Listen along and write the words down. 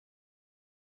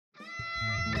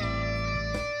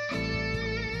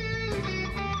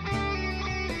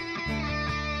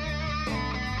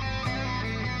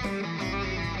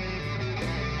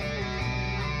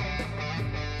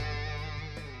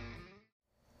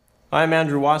I'm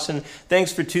Andrew Wasson.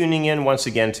 Thanks for tuning in once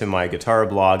again to my guitar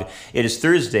blog. It is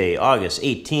Thursday, August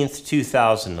 18th,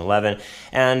 2011,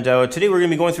 and today we're going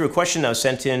to be going through a question that was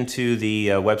sent in to the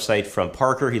website from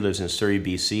Parker. He lives in Surrey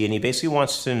BC, and he basically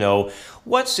wants to know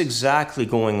what's exactly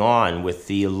going on with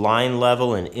the line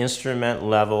level and instrument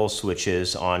level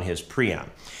switches on his preamp.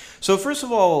 So first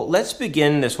of all, let's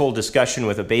begin this whole discussion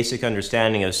with a basic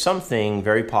understanding of something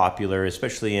very popular,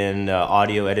 especially in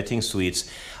audio editing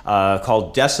suites,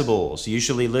 called decibels,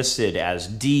 usually listed as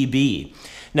dB.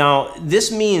 Now,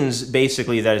 this means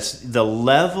basically that it's the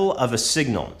level of a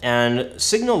signal, and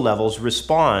signal levels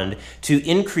respond to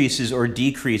increases or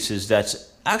decreases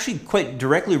that's actually quite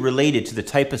directly related to the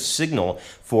type of signal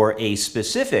for a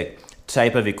specific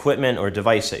type of equipment or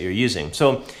device that you're using.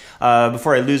 So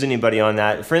before I lose anybody on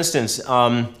that, for instance,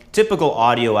 typical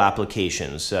audio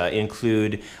applications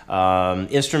include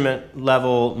instrument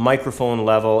level, microphone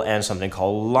level, and something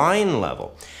called line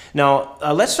level. Now,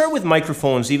 let's start with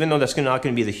microphones, even though that's not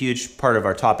going to be the huge part of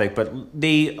our topic, but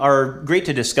they are great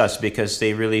to discuss because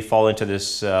they really fall into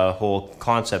this whole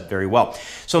concept very well.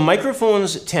 So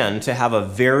microphones tend to have a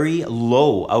very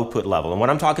low output level, and what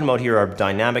I'm talking about here are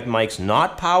dynamic mics,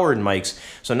 not powered mics.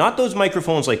 So not those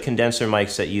microphones like condenser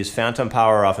mics that use phantom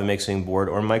power off a mixing board,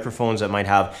 or microphones that might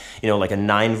have, like a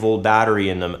 9-volt battery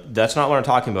in them. That's not what I'm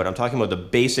talking about. I'm talking about the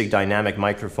basic dynamic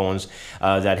microphones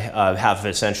that have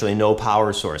essentially no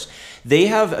power source. They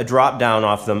have a drop down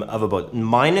off them of about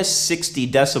minus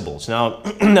 60 decibels. Now,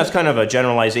 that's kind of a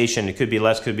generalization. It could be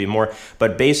less, could be more,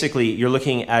 but basically you're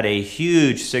looking at a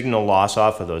huge signal loss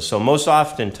off of those. So most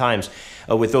oftentimes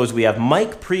with those, we have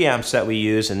mic preamps that we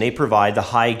use, and they provide the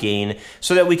high gain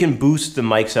so that we can boost the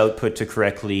mic's output to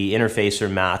correctly interface or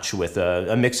match with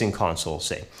a mixing console,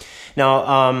 say.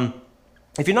 Now,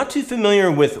 if you're not too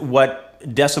familiar with what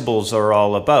decibels are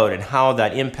all about and how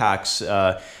that impacts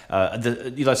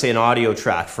let's say an audio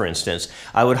track, for instance,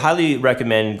 I would highly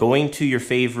recommend going to your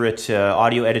favorite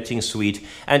audio editing suite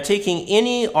and taking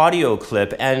any audio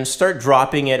clip and start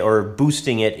dropping it or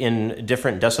boosting it in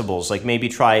different decibels. Like maybe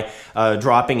try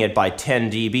dropping it by 10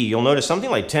 dB. You'll notice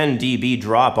something like 10 dB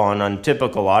drop on a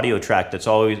typical audio track that's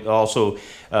also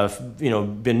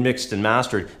been mixed and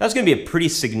mastered. That's going to be a pretty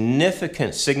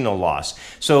significant signal loss.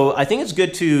 So I think it's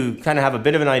good to kind of have a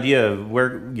bit of an idea of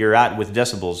where you're at with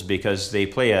decibels, because they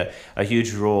play a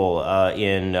huge role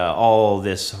in all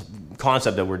this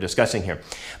concept that we're discussing here.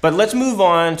 But let's move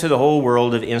on to the whole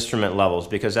world of instrument levels,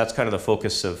 because that's kind of the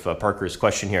focus of Parker's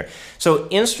question here. So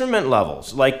instrument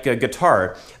levels, like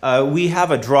guitar, we have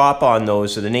a drop on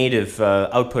those. So the native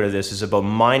output of this is about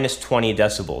minus 20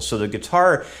 decibels. So the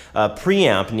guitar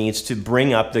preamp needs to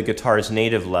bring up the guitar's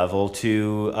native level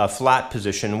to a flat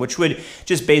position, which would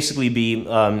just basically be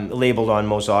labeled on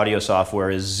most audio software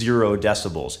as 0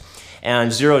 decibels.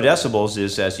 And 0 decibels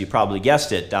is, as you probably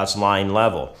guessed it, that's line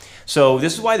level. So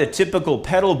this is why the typical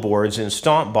pedal boards and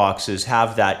stomp boxes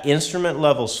have that instrument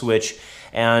level switch,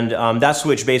 and that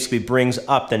switch basically brings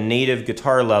up the native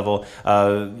guitar level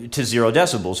to 0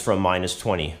 decibels from minus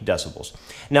 20 decibels.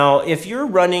 Now, if you're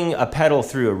running a pedal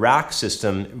through a rack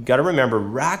system, you've got to remember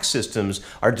rack systems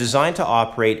are designed to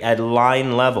operate at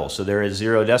line level, so they're at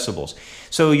 0 decibels.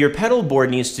 So your pedal board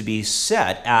needs to be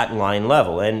set at line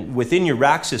level, and within your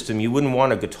rack system, you wouldn't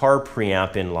want a guitar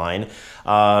preamp in line.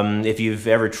 If you've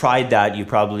ever tried that, you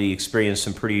probably experienced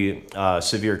some pretty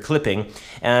severe clipping.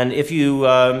 And if you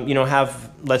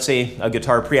have, let's say, a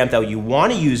guitar preamp that you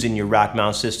want to use in your rack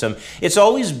mount system, it's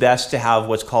always best to have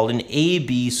what's called an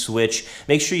A/B switch.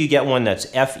 Make sure you get one that's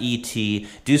FET.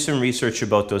 Do some research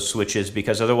about those switches,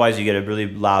 because otherwise you get a really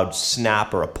loud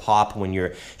snap or a pop when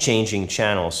you're changing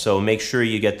channels. So make sure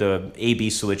you get the A/B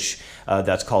switch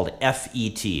that's called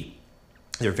FET.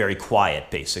 They're very quiet,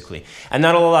 basically. And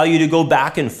that'll allow you to go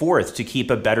back and forth to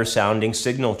keep a better sounding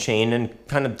signal chain, and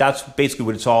kind of that's basically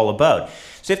what it's all about.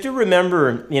 So you have to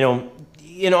remember,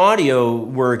 in audio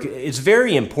work, it's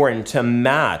very important to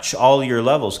match all your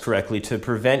levels correctly to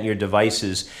prevent your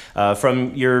devices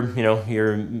from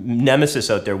your nemesis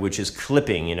out there, which is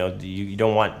clipping. You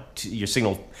don't want your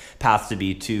signal path to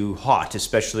be too hot,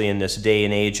 especially in this day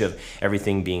and age of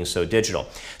everything being so digital.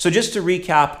 So just to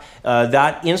recap,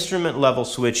 that instrument level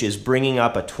switch is bringing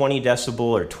up a 20 decibel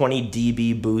or 20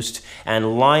 dB boost,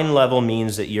 and line level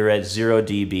means that you're at 0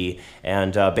 dB,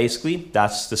 and basically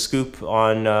that's the scoop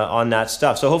on that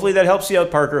stuff. So hopefully that helps you out,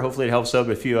 Parker. Hopefully it helps out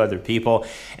a few other people.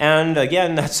 And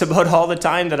again, that's about all the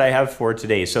time that I have for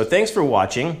today. So thanks for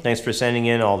watching. Thanks for sending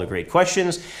in all the great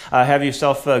questions. Have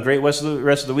yourself a great rest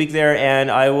of the week there,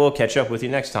 and I will catch up with you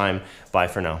next time. Bye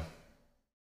for now.